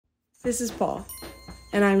This is Paul,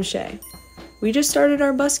 and I'm Shay. We just started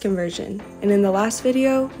our bus conversion, and in the last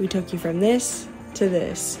video, we took you from this to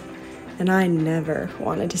this, and I never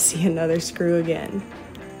wanted to see another screw again.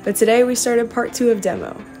 But today we started part 2 of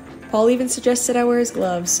demo. Paul even suggested I wear his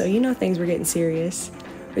gloves, so you know things were getting serious.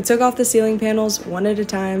 We took off the ceiling panels one at a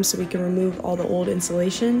time so we can remove all the old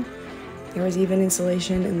insulation. There was even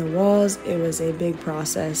insulation in the walls. It was a big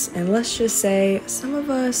process, and let's just say some of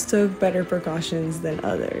us took better precautions than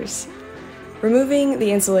others. Removing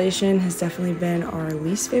the insulation has definitely been our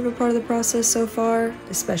least favorite part of the process so far,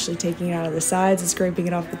 especially taking it out of the sides and scraping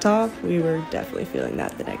it off the top. We were definitely feeling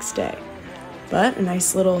that the next day. But a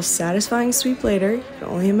nice little satisfying sweep later. You can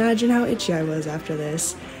only imagine how itchy I was after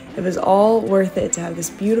this. It was all worth it to have this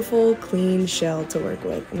beautiful, clean shell to work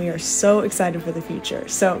with, and we are so excited for the future.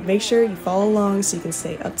 So make sure you follow along so you can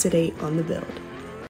stay up to date on the build.